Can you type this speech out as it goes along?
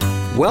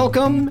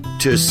Welcome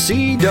to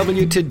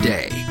CW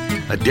Today,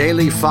 a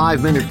daily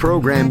 5-minute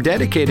program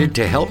dedicated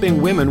to helping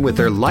women with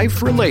their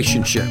life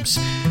relationships.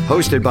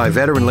 Hosted by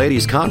Veteran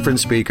Ladies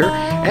Conference speaker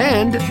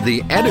and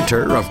the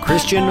editor of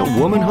Christian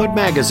Womanhood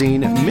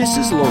magazine,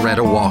 Mrs.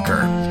 Loretta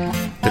Walker.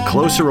 The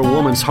closer a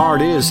woman's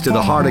heart is to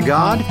the heart of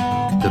God,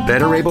 the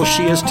better able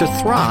she is to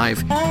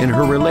thrive in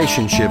her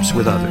relationships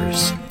with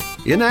others.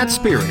 In that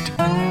spirit,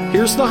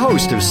 here's the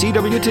host of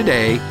CW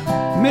Today,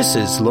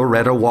 Mrs.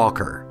 Loretta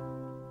Walker.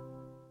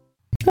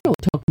 I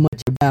don't talk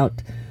much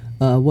about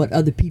what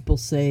other people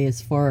say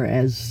as far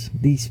as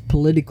these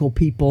political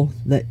people,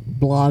 that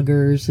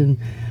bloggers and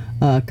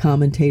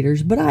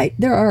commentators, but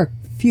there are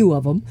a few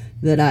of them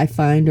that I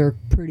find are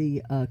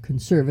pretty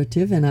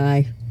conservative, and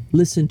I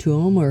listen to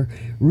them or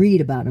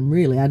read about them.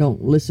 Really, I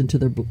don't listen to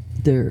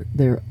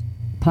their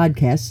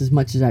podcasts as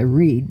much as I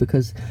read,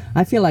 because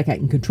I feel like I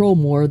can control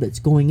more that's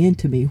going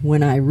into me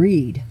when I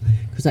read,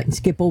 because I can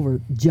skip over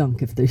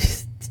junk if they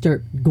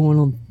start going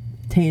on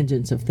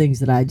tangents of things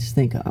that I just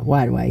think,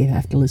 why do I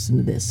have to listen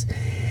to this?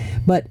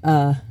 But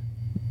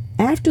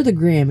after the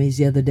Grammys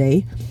the other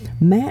day,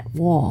 Matt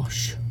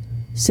Walsh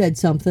said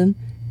something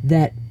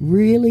that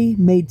really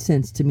made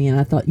sense to me, and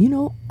I thought,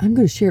 I'm going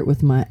to share it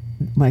with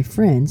my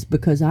friends,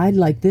 because I'd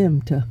like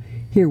them to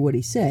hear what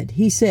he said.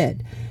 He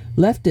said,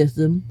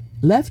 leftism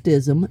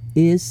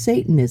is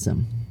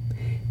Satanism.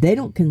 They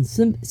don't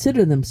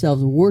consider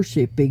themselves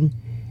worshiping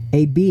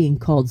a being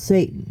called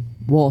Satan.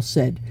 Walsh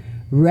said,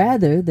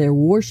 rather, they're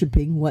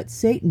worshiping what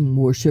Satan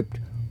worshipped,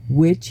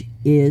 which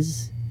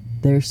is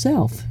their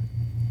self.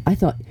 I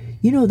thought,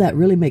 that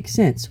really makes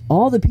sense.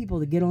 All the people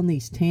that get on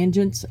these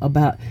tangents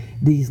about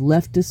these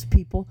leftist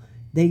people,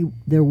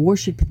 they're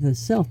worshiping the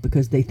self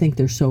because they think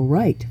they're so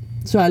right.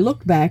 So I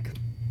looked back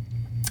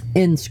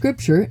in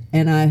Scripture,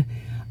 and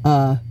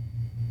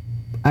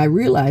I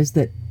realized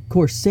that, of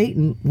course,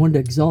 Satan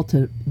wanted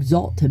to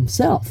exalt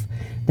himself.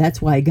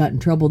 That's why he got in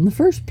trouble in the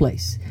first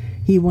place.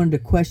 He wanted to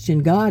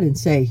question God and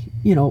say,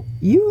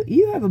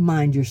 you have a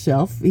mind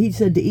yourself. He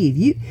said to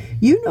Eve,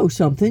 you know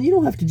something. You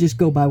don't have to just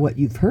go by what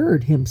you've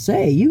heard him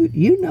say.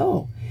 You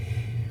know.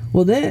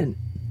 Well, then,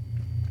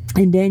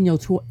 in Daniel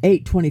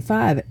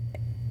 8:25,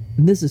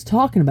 this is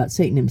talking about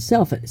Satan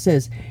himself. It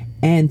says,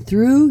 and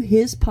through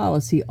his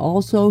policy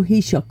also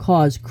he shall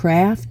cause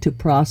craft to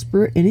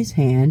prosper in his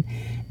hand,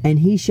 and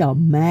he shall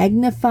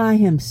magnify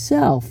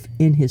himself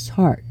in his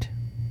heart.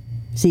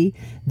 See,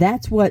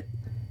 that's what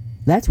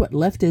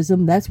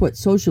leftism, that's what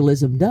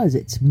socialism does.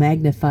 It's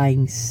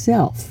magnifying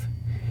self.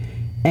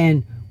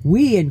 And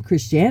we in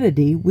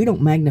Christianity, we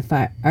don't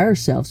magnify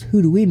ourselves.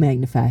 Who do we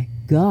magnify?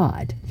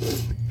 God.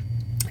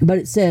 But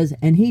it says,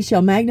 and he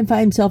shall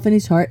magnify himself in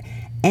his heart,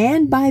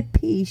 and by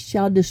peace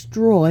shall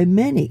destroy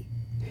many.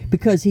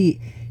 Because he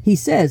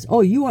says,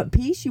 oh, you want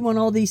peace? You want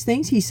all these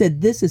things? He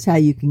said, this is how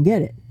you can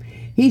get it.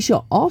 He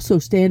shall also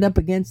stand up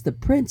against the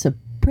prince of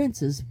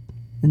princes,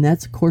 and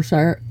that's, of course,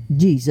 our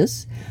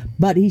Jesus,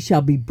 but he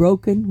shall be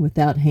broken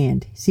without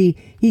hand. See,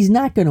 he's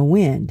not going to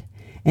win,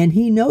 and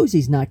he knows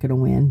he's not going to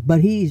win,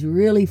 but he's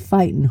really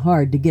fighting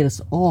hard to get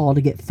us all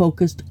to get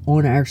focused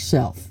on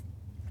ourselves.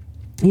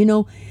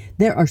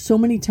 There are so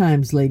many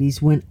times,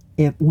 ladies, when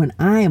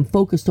I am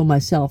focused on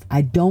myself,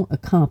 I don't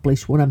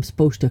accomplish what I'm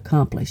supposed to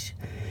accomplish.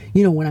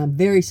 When I'm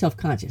very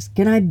self-conscious.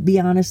 Can I be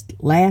honest?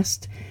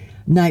 Last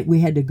night we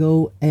had to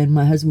go, and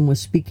my husband was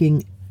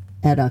speaking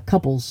at a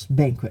couples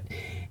banquet,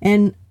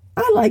 and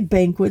I like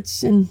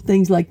banquets and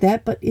things like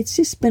that, but it's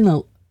just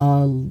been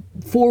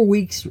 4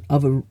 weeks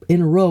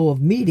in a row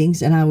of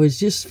meetings, and I was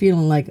just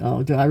feeling like,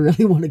 oh, do I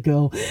really want to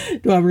go?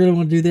 Do I really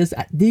want to do this?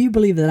 Do you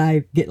believe that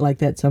I get like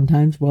that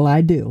sometimes? Well,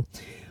 I do.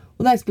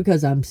 Well, that's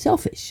because I'm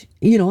selfish.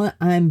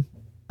 I'm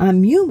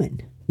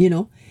human.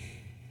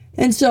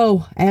 And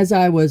so as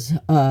I was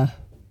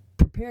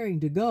preparing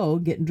to go,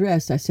 getting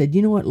dressed, I said,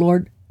 you know what,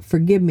 Lord,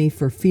 forgive me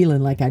for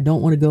feeling like I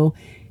don't want to go.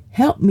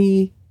 Help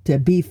me to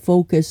be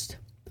focused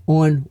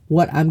on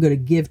what I'm going to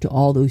give to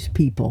all those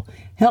people.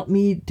 Help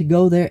me to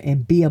go there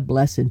and be a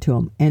blessing to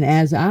them. And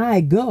as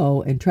I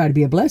go and try to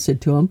be a blessing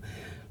to them,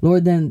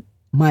 Lord, then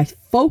my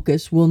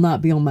focus will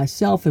not be on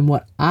myself and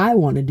what I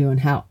want to do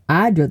and how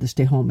I'd rather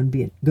stay home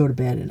and go to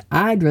bed, and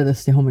I'd rather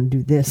stay home and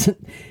do this,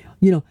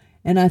 and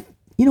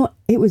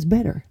it was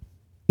better.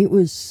 It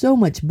was so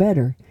much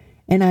better,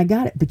 and I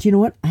got it. But you know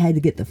what? I had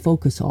to get the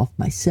focus off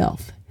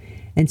myself.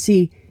 And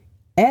see,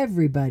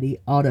 everybody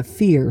ought to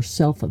fear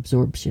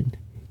self-absorption.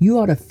 You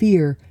ought to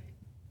fear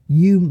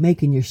you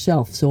making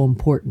yourself so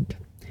important.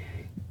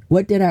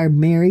 What did our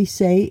Mary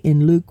say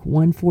in Luke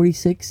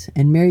 1:46?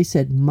 And Mary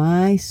said,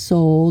 my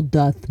soul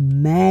doth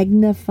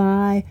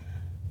magnify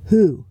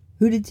who?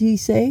 Who did he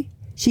say?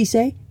 She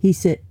say?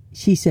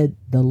 She said,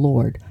 the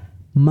Lord.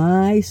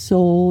 My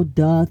soul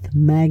doth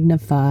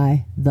magnify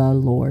the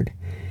Lord.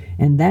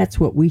 And that's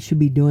what we should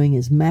be doing,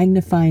 is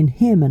magnifying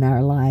him in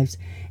our lives,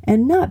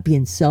 and not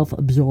being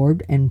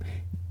self-absorbed and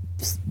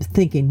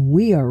thinking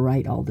we are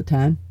right all the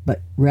time,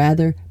 but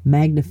rather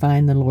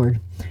magnifying the Lord.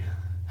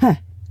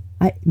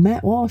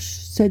 Matt Walsh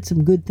said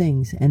some good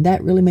things, and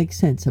that really makes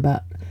sense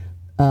about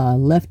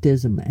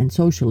leftism and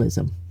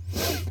socialism.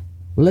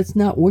 Let's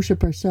not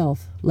worship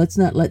ourselves. Let's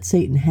not let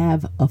Satan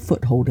have a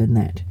foothold in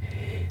that.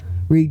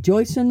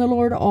 Rejoice in the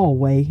Lord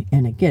always,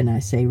 and again I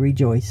say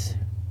rejoice.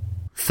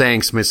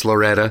 Thanks, Miss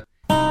Loretta.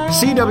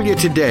 CW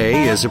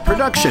Today is a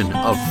production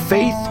of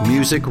Faith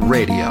Music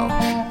Radio.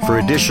 For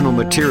additional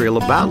material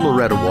about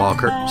Loretta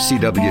Walker,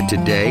 CW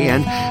Today,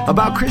 and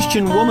about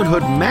Christian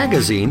Womanhood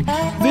Magazine,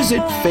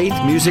 visit Faith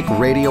Music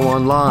Radio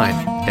online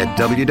at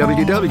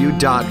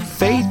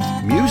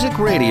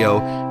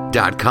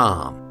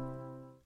www.faithmusicradio.com.